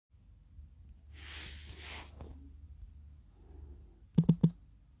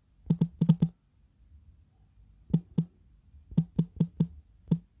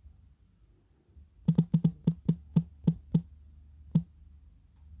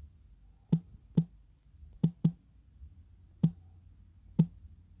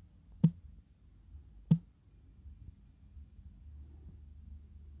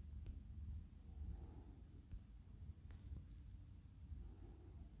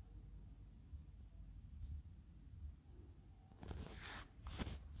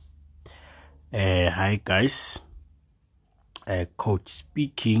Hi guys, coach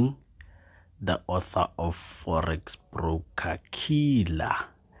speaking, the author of Forex Broker Killer.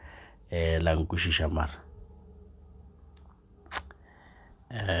 Langushisha mar.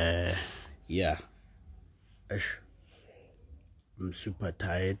 Yeah, I'm super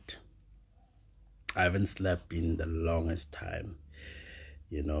tired. I haven't slept in the longest time,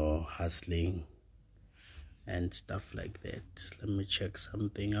 hustling and stuff like that. Let me check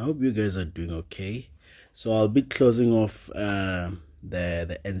something. I hope you guys are doing okay. So I'll be closing off the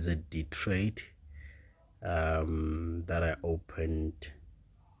NZD trade that I opened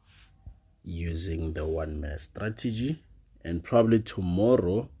using the 1 minute strategy, and probably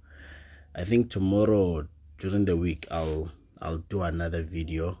tomorrow, I think tomorrow during the week, I'll do another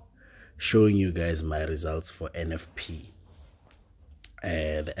video showing you guys my results for NFP.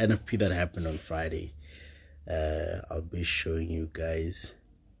 The NFP that happened on Friday. I'll be showing you guys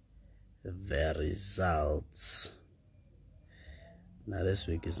the results. Now this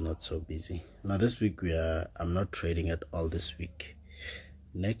week is not so busy. Now this week I'm not trading at all this week.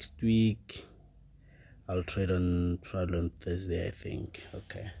 Next week I'll trade probably on Thursday, I think.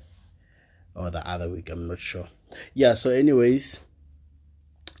 Okay. Or the other week, I'm not sure. Yeah, so anyways,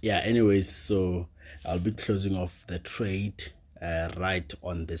 so I'll be closing off the trade right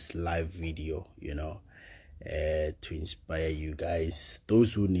on this live video, to inspire you guys,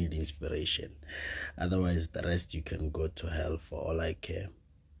 those who need inspiration. Otherwise, the rest you can go to hell for all I care,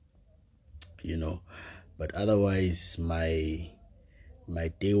 but otherwise, my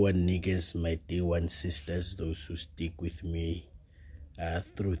day one niggas, my day one sisters, those who stick with me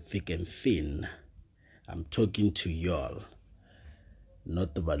through thick and thin, I'm talking to y'all,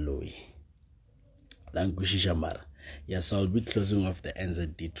 not the baloi. Langushishamar. Yes, I'll be closing off the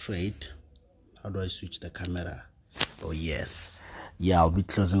NZD trade. How do I switch the camera? Oh yes, yeah, I'll be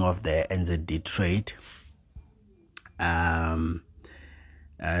closing off the NZD trade. As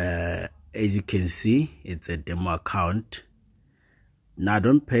you can see, it's a demo account. Now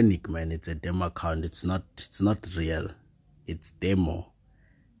don't panic, man. It's a demo account. It's not real. It's demo.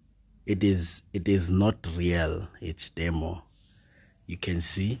 It is not real. It's demo. You can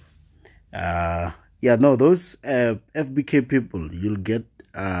see. Those FBK people, you'll get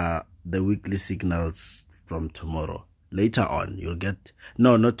the weekly signals from tomorrow. Later on, you'll get,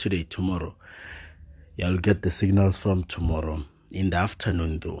 no, not today, tomorrow. You'll get the signals from tomorrow in the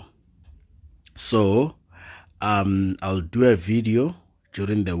afternoon though. So I'll do a video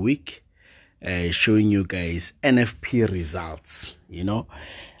during the week showing you guys NFP results.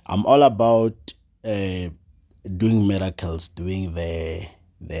 I'm all about doing miracles, doing the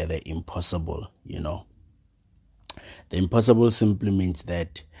impossible. The impossible simply means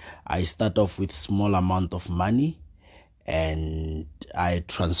that I start off with small amount of money and I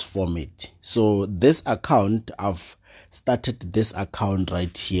transform it. So this account, I've started this account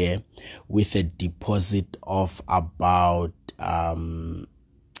right here with a deposit of about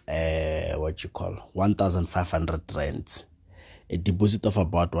 1,500 rands. A deposit of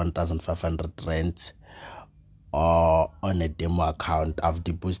about 1,500 rands on a demo account. I've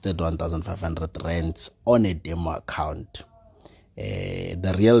deposited 1,500 rands on a demo account.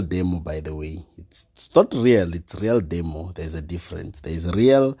 The real demo, by the way, it's not real, it's real demo. There's a difference. There's a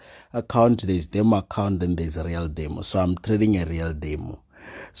real account, there's demo account, then there's a real demo. So I'm trading a real demo.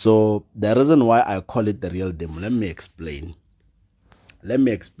 So the reason why I call it the real demo, let me explain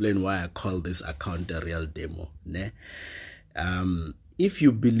why I call this account a real demo. If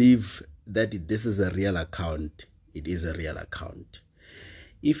you believe that this is a real account, it is a real account.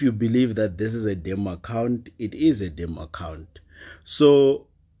 If you believe that this is a demo account, it is a demo account. So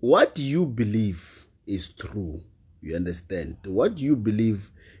what you believe is true. You understand? What you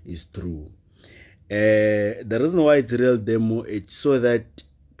believe is true. The reason why it's a real demo, it's so that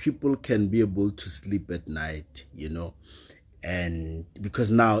people can be able to sleep at night, And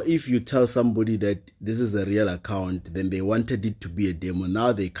because now if you tell somebody that this is a real account, then they wanted it to be a demo,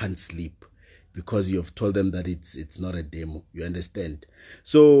 now they can't sleep because you've told them that it's not a demo. You understand?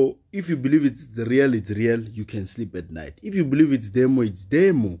 So if you believe it's real, you can sleep at night. If you believe it's demo,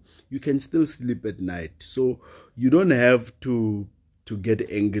 you can still sleep at night. So you don't have to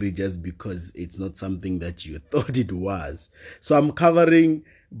get angry just because it's not something that you thought it was. So I'm covering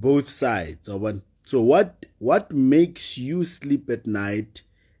both sides. So what makes you sleep at night,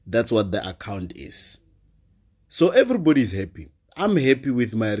 that's what the account is. So everybody's happy. I'm happy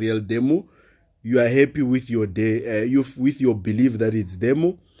with my real demo. You are happy with your with your belief that it's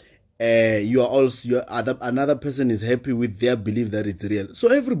demo. Another person is happy with their belief that it's real. So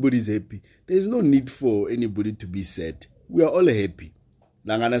everybody's happy. There's no need for anybody to be sad. We are all happy.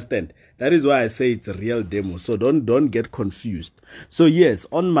 Like, understand? That is why I say it's a real demo. So don't get confused. So yes,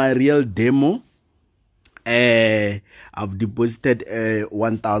 on my real demo, I've deposited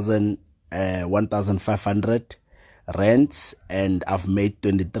 1,500 rands, and I've made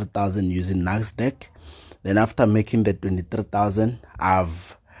 23,000 using Nasdaq. Then after making the 23,000,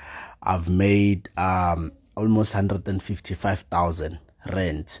 I've made almost 155,000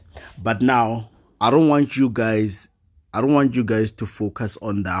 rands. But now I don't want you guys to focus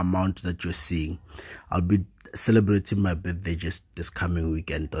on the amount that you're seeing. I'll be celebrating my birthday just this coming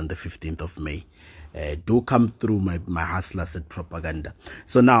weekend on the 15th of May. Do come through my hustlers at propaganda.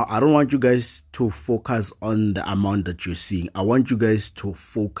 So now I don't want you guys to focus on the amount that you're seeing. I want you guys to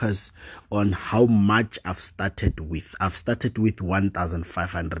focus on how much I've started with. I've started with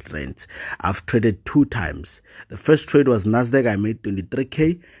 1,500 rands. I've traded 2 times. The first trade was Nasdaq. I made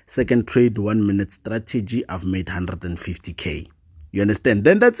 23k. Second trade, 1 minute strategy. I've made 150k. You understand?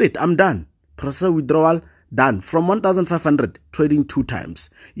 Then that's it. I'm done. Process withdrawal done. From 1,500 trading 2 times.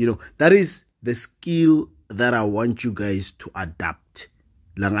 You know, that is the skill that I want you guys to adapt.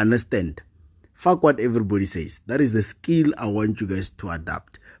 Like, understand? Fuck what everybody says. That is the skill I want you guys to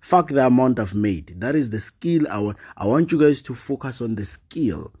adapt. Fuck the amount I've made. That is the skill I want you guys to focus on the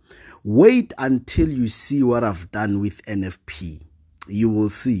skill. Wait until you see what I've done with NFP. You will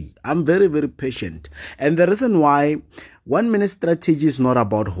see. I'm very, very patient. And the reason why 1 minute strategy is not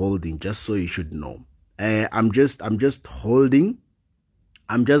about holding, just so you should know. I'm just holding.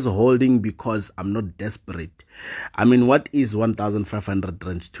 I'm just holding because I'm not desperate. I mean, what is 1,500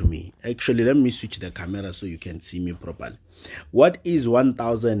 rands to me? Actually, let me switch the camera so you can see me properly. What is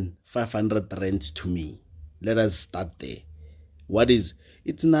 1,500 rands to me? Let us start there.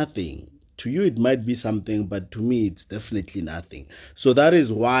 It's nothing. To you, it might be something, but to me, it's definitely nothing. So that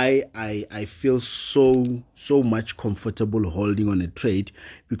is why I feel so much comfortable holding on a trade,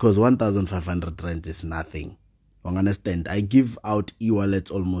 because 1,500 rands is nothing. Understand? I give out e-wallets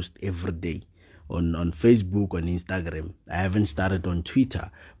almost every day on Facebook, on Instagram. I haven't started on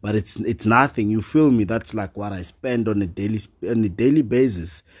Twitter, but it's nothing. You feel me? That's like what I spend on a daily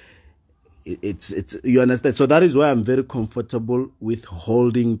basis. It's you understand? So that is why I'm very comfortable with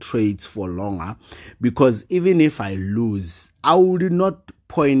holding trades for longer, because even if I lose, I would not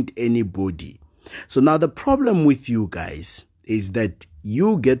point anybody. So now the problem with you guys is that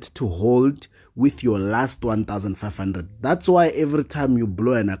you get to hold with your last 1,500. That's why every time you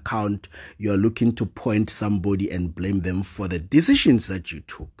blow an account, you're looking to point somebody and blame them for the decisions that you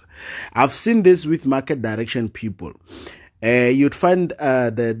took. I've seen this with market direction people. You'd find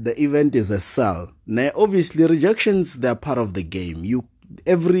the event is a sell. Now, obviously, rejections, they're part of the game.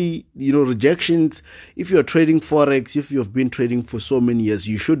 Rejections, if you're trading Forex, if you've been trading for so many years,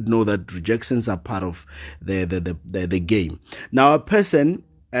 you should know that rejections are part of the game. Now, a person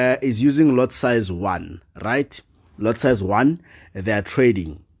is using lot size 1, right? Lot size 1, they're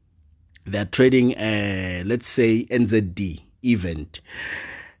trading, let's say NZD event.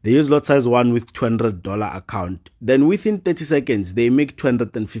 They use lot size 1 with $200 account. Then within 30 seconds, they make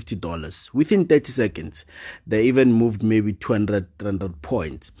 $250. Within 30 seconds, they even moved maybe 200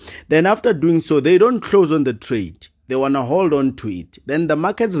 points. Then after doing so, they don't close on the trade. They want to hold on to it. Then the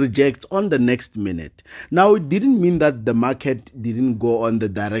market rejects on the next minute. Now, it didn't mean that the market didn't go on the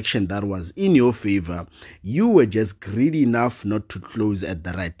direction that was in your favor. You were just greedy enough not to close at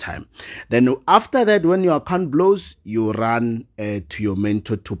the right time. Then after that, when your account blows, you run to your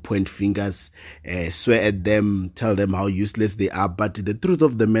mentor to point fingers, swear at them, tell them how useless they are. But the truth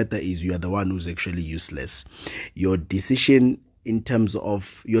of the matter is you are the one who's actually useless. Your decision in terms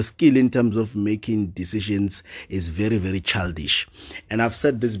of your skill, in terms of making decisions, is very, very childish. And I've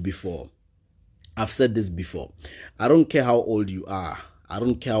said this before. I don't care how old you are.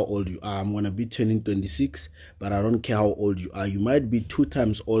 I'm going to be turning 26, but I don't care how old you are. You might be 2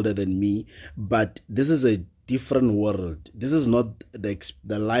 times older than me, but this is a different world. This is not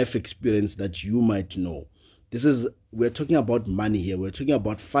the life experience that you might know. We're talking about money here. We're talking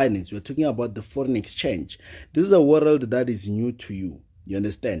about finance. We're talking about the foreign exchange. This is a world that is new to you. You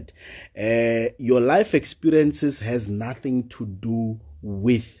understand? Your life experiences has nothing to do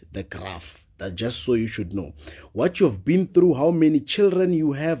with the graph. That just so you should know. What you've been through, how many children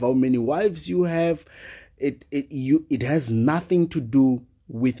you have, how many wives you have, it has nothing to do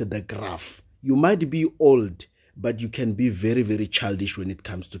with the graph. You might be old, but you can be very, very childish when it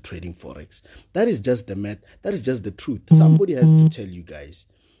comes to trading Forex. That is just the math. That is just the truth. Somebody has to tell you guys.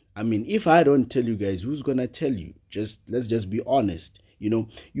 I mean, if I don't tell you guys, who's going to tell you? Let's just be honest.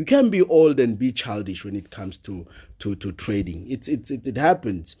 You can be old and be childish when it comes to trading. It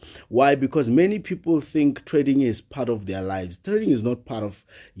happens. Why? Because many people think trading is part of their lives. Trading is not part of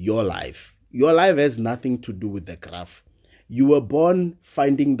your life. Your life has nothing to do with the graph. You were born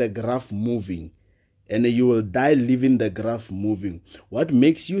finding the graph moving, and you will die leaving the graph moving. What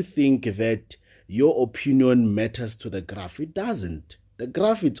makes you think that your opinion matters to the graph? It doesn't. The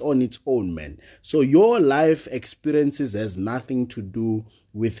graph is on its own, man. So your life experiences has nothing to do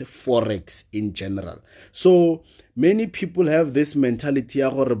with Forex in general. So many people have this mentality,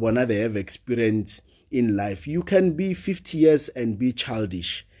 they have experience in life. You can be 50 years and be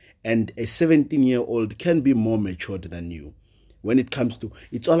childish, and a 17-year-old can be more matured than you. When it comes to,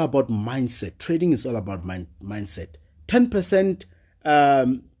 it's all about mindset. Trading is all about mindset. 10%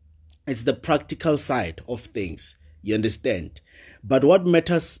 it's the practical side of things. You understand? But what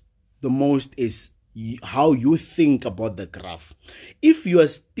matters the most is how you think about the graph. If you are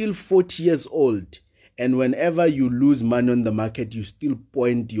still 40 years old and whenever you lose money on the market, you still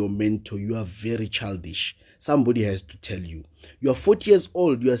point your mentor, you are very childish. Somebody has to tell you. You are 40 years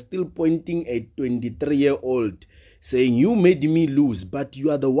old, you are still pointing a 23-year-old saying, you made me lose, but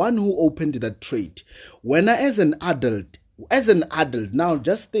you are the one who opened that trade. When as an adult, now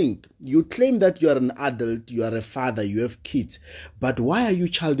just think, you claim that you are an adult, you are a father, you have kids, but why are you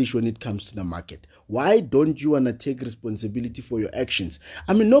childish when it comes to the market? Why don't you want to take responsibility for your actions?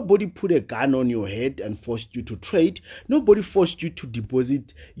 I mean, nobody put a gun on your head and forced you to trade. Nobody forced you to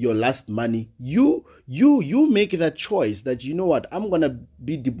deposit your last money. You make that choice that, you know what, I'm going to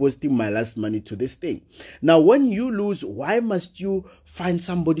be depositing my last money to this thing. Now, when you lose, why must you find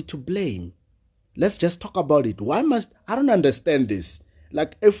somebody to blame? Let's just talk about it. I don't understand this.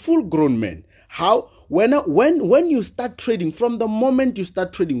 Like a full-grown man, how, when you start trading, from the moment you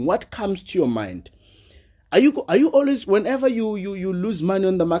start trading, what comes to your mind? Are you always, whenever you lose money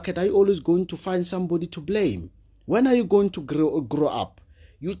on the market, are you always going to find somebody to blame? When are you going to grow up?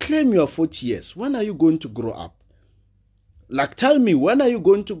 You claim you are 40 years. When are you going to grow up? Like, tell me, when are you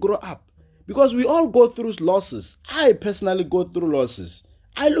going to grow up? Because we all go through losses. I personally go through losses.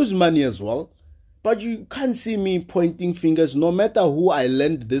 I lose money as well. But you can't see me pointing fingers no matter who I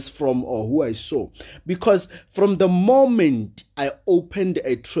learned this from or who I saw. Because from the moment I opened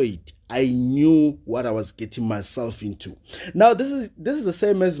a trade, I knew what I was getting myself into. Now, this is the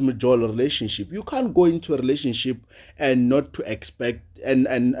same as majority relationship. You can't go into a relationship and not to expect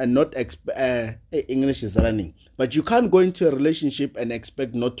English is running. But you can't go into a relationship and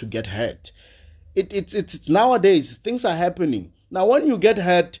expect not to get hurt. It's nowadays things are happening. Now, when you get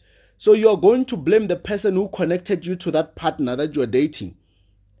hurt, so you're going to blame the person who connected you to that partner that you're dating.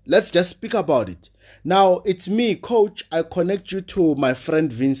 Let's just speak about it. Now, it's me, coach. I connect you to my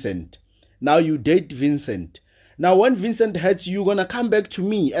friend Vincent. Now you date Vincent. Now, when Vincent hurts you, you're going to come back to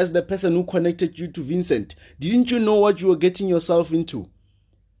me as the person who connected you to Vincent. Didn't you know what you were getting yourself into?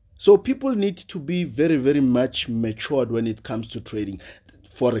 So people need to be very, very much matured when it comes to trading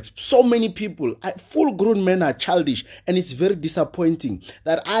Forex. So many people, full-grown men, are childish, and it's very disappointing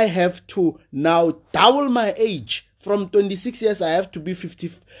that I have to now double my age. From 26 years, I have to be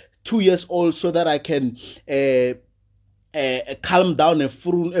 52 years old so that I can calm down a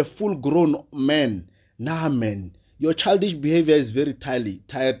full-grown man. Nah, man, your childish behavior is very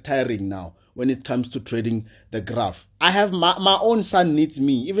tiring now when it comes to trading the graph. I have my own son needs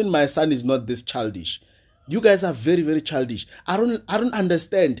me. Even my son is not this childish. You guys are very, very childish. I don't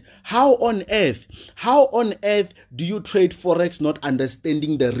understand. How on earth do you trade Forex not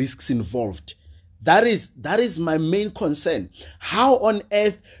understanding the risks involved? That is my main concern. How on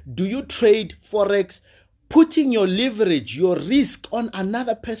earth do you trade Forex putting your leverage, your risk on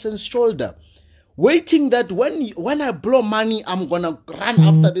another person's shoulder, waiting that when I blow money, I'm gonna run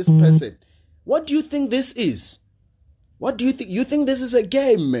after this person? What do you think this is? What do you think? You think this is a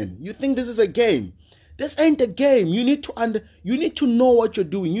game, man? You think this is a game? This ain't a game. You need to know what you're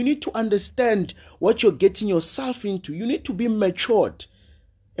doing. You need to understand what you're getting yourself into. You need to be matured.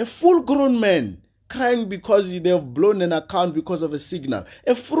 A full-grown man crying because they've blown an account because of a signal.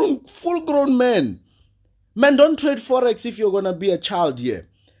 A full-grown man. Man, don't trade Forex if you're gonna be a child here.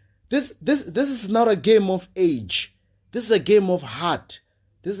 This is not a game of age. This is a game of heart.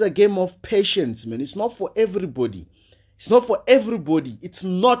 This is a game of patience, man. It's not for everybody. It's not for everybody. It's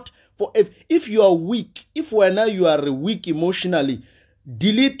not. If you are weak, if right now you are weak emotionally,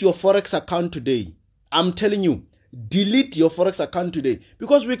 delete your Forex account today. I'm telling you, delete your Forex account today,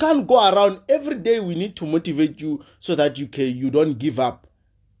 because we can't go around every day. We need to motivate you so that you don't give up.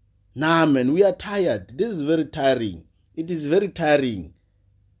 Nah, man, we are tired. This is very tiring. It is very tiring.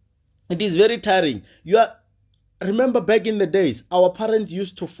 It is very tiring. remember back in the days, our parents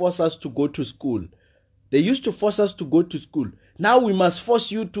used to force us to go to school. They used to force us to go to school. Now we must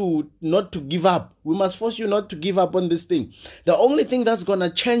force you to not to give up. We must force you not to give up on this thing. The only thing that's going to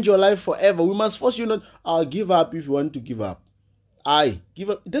change your life forever, we must force you not give up if you want to give up. Give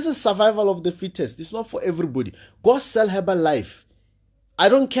up. This is survival of the fittest. It's not for everybody. Go sell Herbalife. I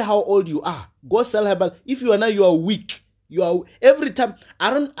don't care how old you are. Go sell Herbalife. If you are weak. Every time.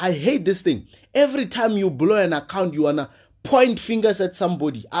 I hate this thing. Every time you blow an account, you wanna point fingers at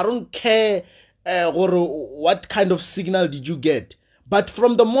somebody. I don't care or what kind of signal did you get. But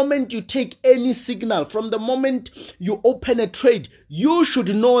from the moment you take any signal, from the moment you open a trade, you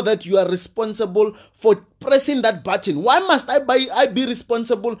should know that you are responsible for pressing that button. Why must I be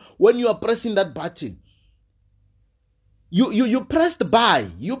responsible when you are pressing that button? You pressed buy.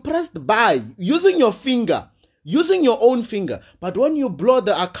 You pressed buy using your finger, using your own finger. But when you blow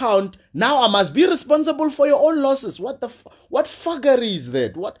the account, now I must be responsible for your own losses. What fuckery is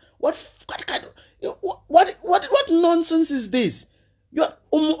that? What kind of what nonsense is this? You're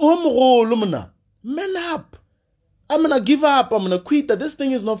man up. I'm gonna give up. I'm gonna quit. This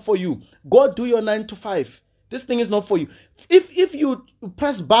thing is not for you. Go do your 9 to 5. This thing is not for you. If you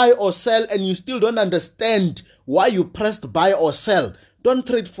press buy or sell and you still don't understand why you pressed buy or sell, don't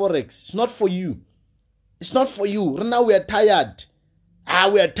trade Forex. It's not for you. It's not for you. Right now we are tired.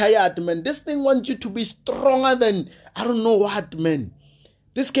 We are tired, man. This thing wants you to be stronger than I don't know what, man.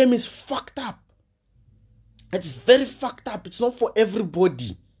 This game is fucked up. It's very fucked up. It's not for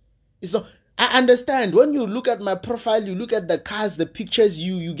everybody. It's not. I understand. When you look at my profile, you look at the cars, the pictures,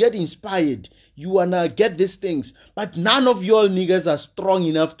 you get inspired. You wanna get these things. But none of y'all niggas are strong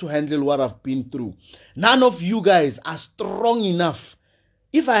enough to handle what I've been through. None of you guys are strong enough.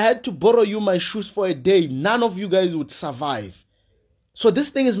 If I had to borrow you my shoes for a day, none of you guys would survive. So this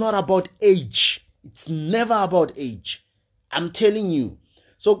thing is not about age. It's never about age. I'm telling you.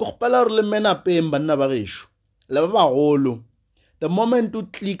 So the moment you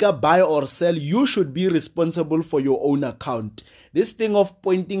click a buy or sell, you should be responsible for your own account. This thing of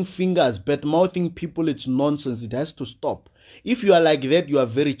pointing fingers, bad-mouthing people, it's nonsense. It has to stop. If you are like that, you are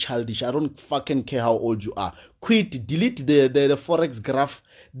very childish. I don't fucking care how old you are. Quit, delete the Forex graph,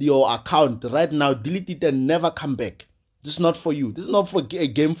 your account right now. Delete it and never come back. This is not for you. This is not for a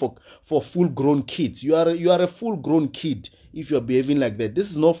game for full-grown kids. You are a full-grown kid if you are behaving like that. This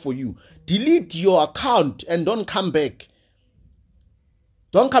is not for you. Delete your account and don't come back.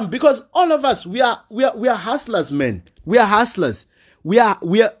 Don't come, because all of us, we are hustlers, man. We are hustlers. I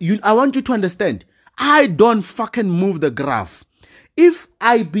want you to understand. I don't fucking move the graph. If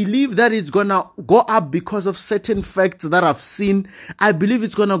I believe that it's gonna go up because of certain facts that I've seen, I believe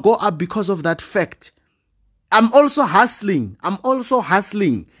it's gonna go up because of that fact. I'm also hustling.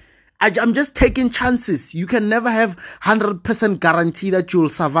 I'm just taking chances. You can never have 100% guarantee that you'll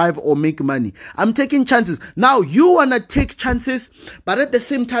survive or make money. I'm taking chances. Now, you want to take chances, but at the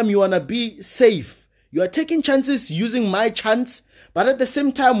same time, you want to be safe. You are taking chances using my chance, but at the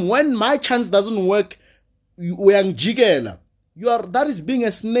same time, when my chance doesn't work, that is being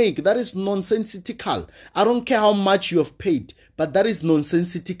a snake. That is nonsensical. I don't care how much you have paid, but that is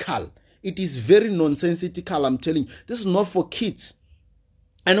nonsensical. It is very nonsensical, I'm telling you. This is not for kids.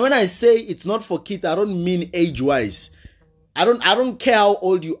 And when I say it's not for kids, I don't mean age-wise. I don't care how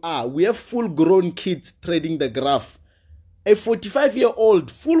old you are. We have full-grown kids trading the graph. A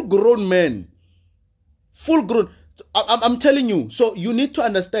 45-year-old, full-grown man. Full-grown. I'm telling you. So you need to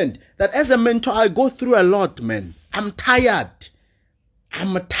understand that as a mentor, I go through a lot, man. I'm tired. I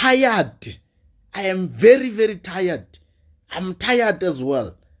am very, very tired. I'm tired as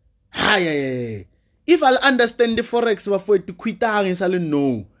well. If I'll understand the Forex before to quitang is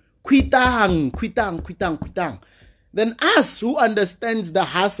no. Quitang. Then us who understands the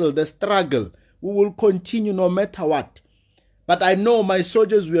hustle, the struggle, we will continue no matter what. But I know my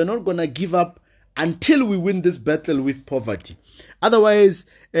soldiers, we are not going to give up until we win this battle with poverty. Otherwise,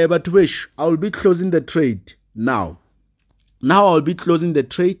 but wish, I will be closing the trade now. Now I'll be closing the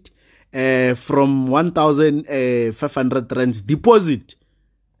trade from 1,500 rands deposit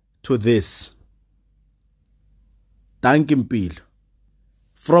to this. Thank you, Pil.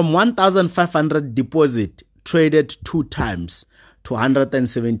 From 1,500 deposit, traded 2 times to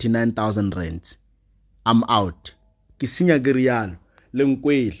 179,000 rands. I'm out. Kisinya giriano.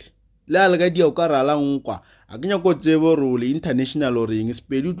 Lenkweli. Le algadi o ka rala nkwa. Akenya ko tsebo role international o reng.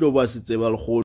 Spedi tlo ba se tseba le